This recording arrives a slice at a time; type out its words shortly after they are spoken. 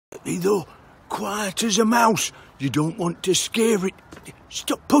quietly though, quiet as a mouse. You don't want to scare it.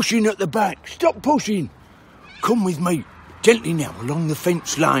 Stop pushing at the back, stop pushing. Come with me, gently now, along the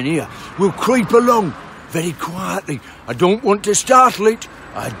fence line here. We'll creep along, very quietly. I don't want to startle it.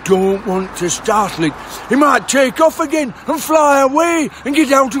 I don't want to startle it. It might take off again and fly away and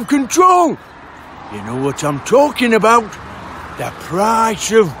get out of control. You know what I'm talking about? The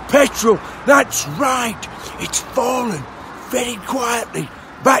price of petrol. That's right. It's fallen very quietly.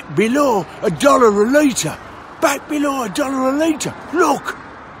 Back below $1 a litre. Back below $1 a litre. Look.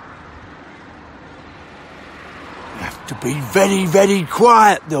 You have to be very, very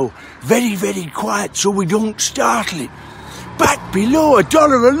quiet though. Very, very quiet so we don't startle it. Back below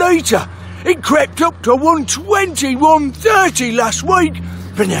 $1 a litre. It crept up to 120, 130 last week,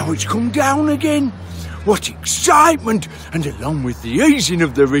 but now it's come down again. What excitement! And along with the easing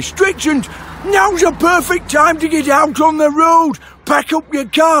of the restrictions, now's a perfect time to get out on the road, pack up your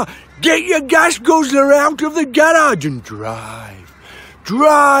car, get your gas guzzler out of the garage and drive.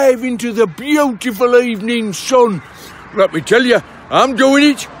 Drive into the beautiful evening sun. Let me tell you, I'm doing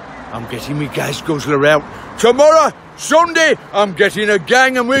it. I'm getting my gas guzzler out. Tomorrow, Sunday, I'm getting a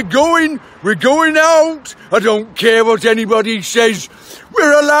gang and we're going out. I don't care what anybody says.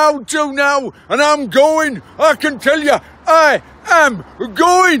 We're allowed to now, and I'm going. I can tell you, I am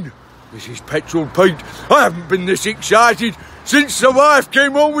going. This is Petrol Pete. I haven't been this excited since the wife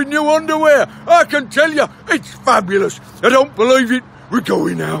came home with new underwear. I can tell you, it's fabulous. I don't believe it. We're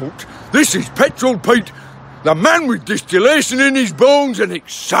going out. This is Petrol Pete, the man with distillation in his bones and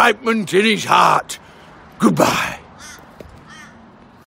excitement in his heart. Goodbye.